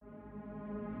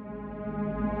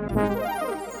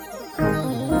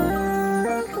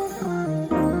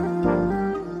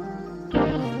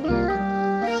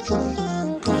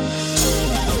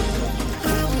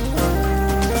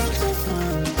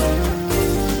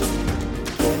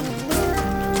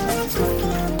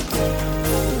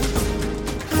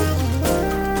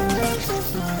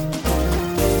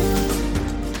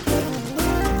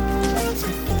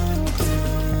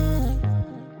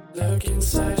Look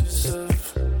inside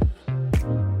yourself.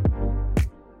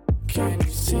 Can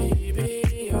you see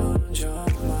beyond your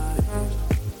mind?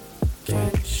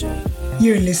 Can you shed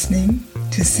You're listening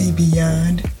to See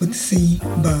Beyond with C.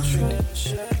 Bond.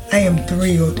 I am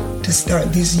thrilled to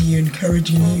start this year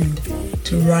encouraging you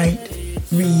to write,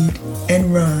 read,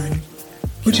 and run,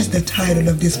 which is the title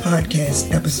of this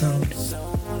podcast episode.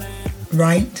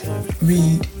 Write,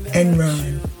 read, and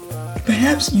run.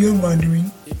 Perhaps you're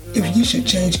wondering if you should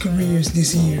change careers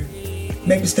this year,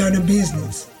 maybe start a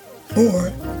business,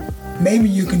 or maybe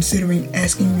you're considering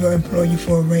asking your employer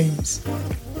for a raise,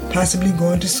 possibly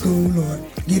going to school or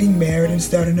getting married and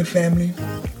starting a family,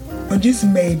 or just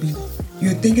maybe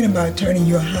you're thinking about turning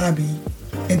your hobby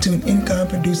into an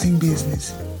income-producing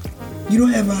business. You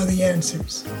don't have all the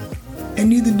answers, and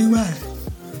neither do I.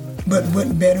 But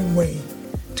what better way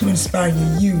to inspire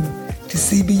you to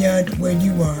see beyond where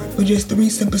you are with just 3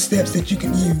 simple steps that you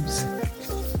can use.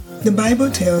 The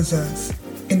Bible tells us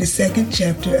in the 2nd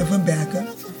chapter of Habakkuk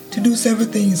to do several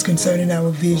things concerning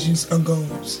our visions or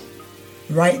goals.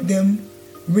 Write them,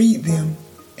 read them,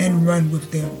 and run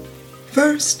with them.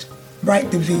 First,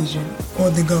 write the vision or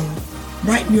the goal.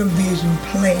 Write your vision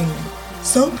plainly,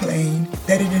 so plain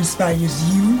that it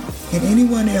inspires you and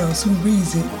anyone else who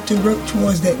reads it to work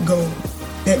towards that goal,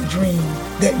 that dream,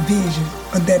 that vision,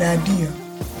 or that idea.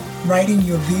 Writing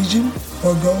your vision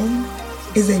or goal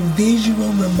is a visual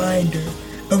reminder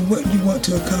of what you want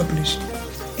to accomplish,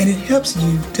 and it helps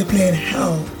you to plan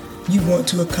how you want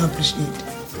to accomplish it.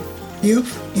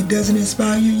 If it doesn't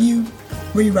inspire you,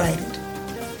 rewrite it.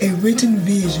 A written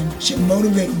vision should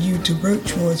motivate you to work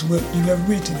towards what you have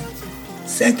written.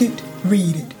 Second,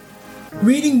 read it.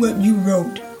 Reading what you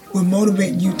wrote will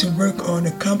motivate you to work on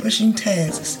accomplishing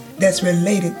tasks that's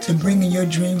related to bringing your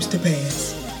dreams to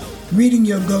pass. Reading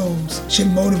your goals should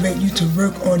motivate you to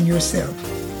work on yourself.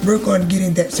 Work on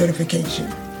getting that certification,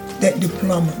 that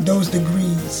diploma, those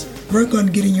degrees. Work on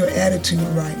getting your attitude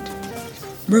right.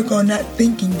 Work on not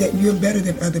thinking that you're better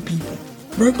than other people.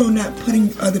 Work on not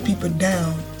putting other people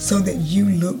down so that you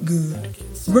look good.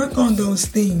 Work on those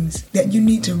things that you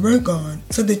need to work on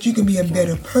so that you can be a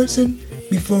better person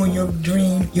before your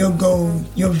dream, your goal,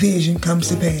 your vision comes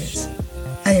to pass.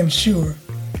 I am sure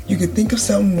you could think of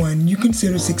someone you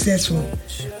consider successful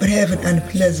but have an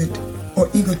unpleasant or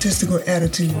egotistical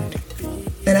attitude.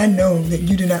 And I know that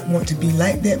you do not want to be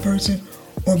like that person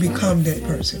or become that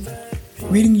person.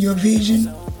 Reading your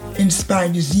vision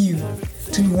inspires you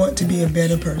to want to be a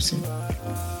better person.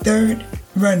 Third,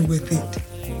 run with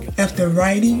it. After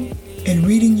writing and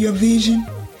reading your vision,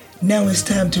 now it's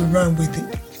time to run with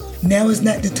it. Now is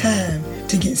not the time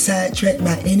to get sidetracked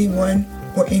by anyone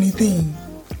or anything.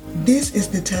 This is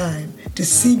the time to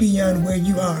see beyond where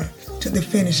you are to the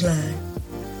finish line.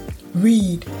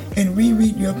 Read and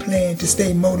reread your plan to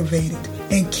stay motivated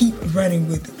and keep running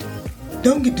with it.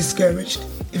 Don't get discouraged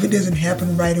if it doesn't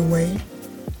happen right away.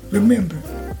 Remember,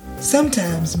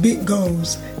 sometimes big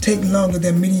goals take longer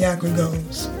than mediocre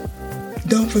goals.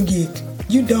 Don't forget,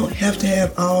 you don't have to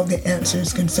have all the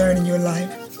answers concerning your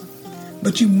life,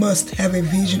 but you must have a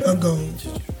vision or goal,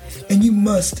 and you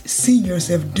must see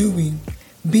yourself doing,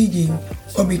 being,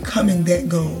 or becoming that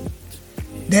goal.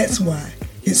 That's why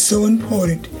it's so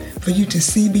important for you to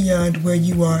see beyond where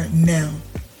you are now.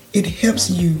 It helps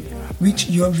you reach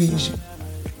your vision.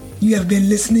 You have been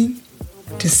listening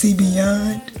to See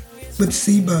Beyond with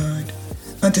C. Bond.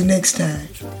 Until next time,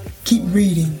 keep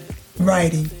reading,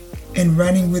 writing, and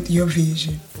running with your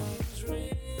vision.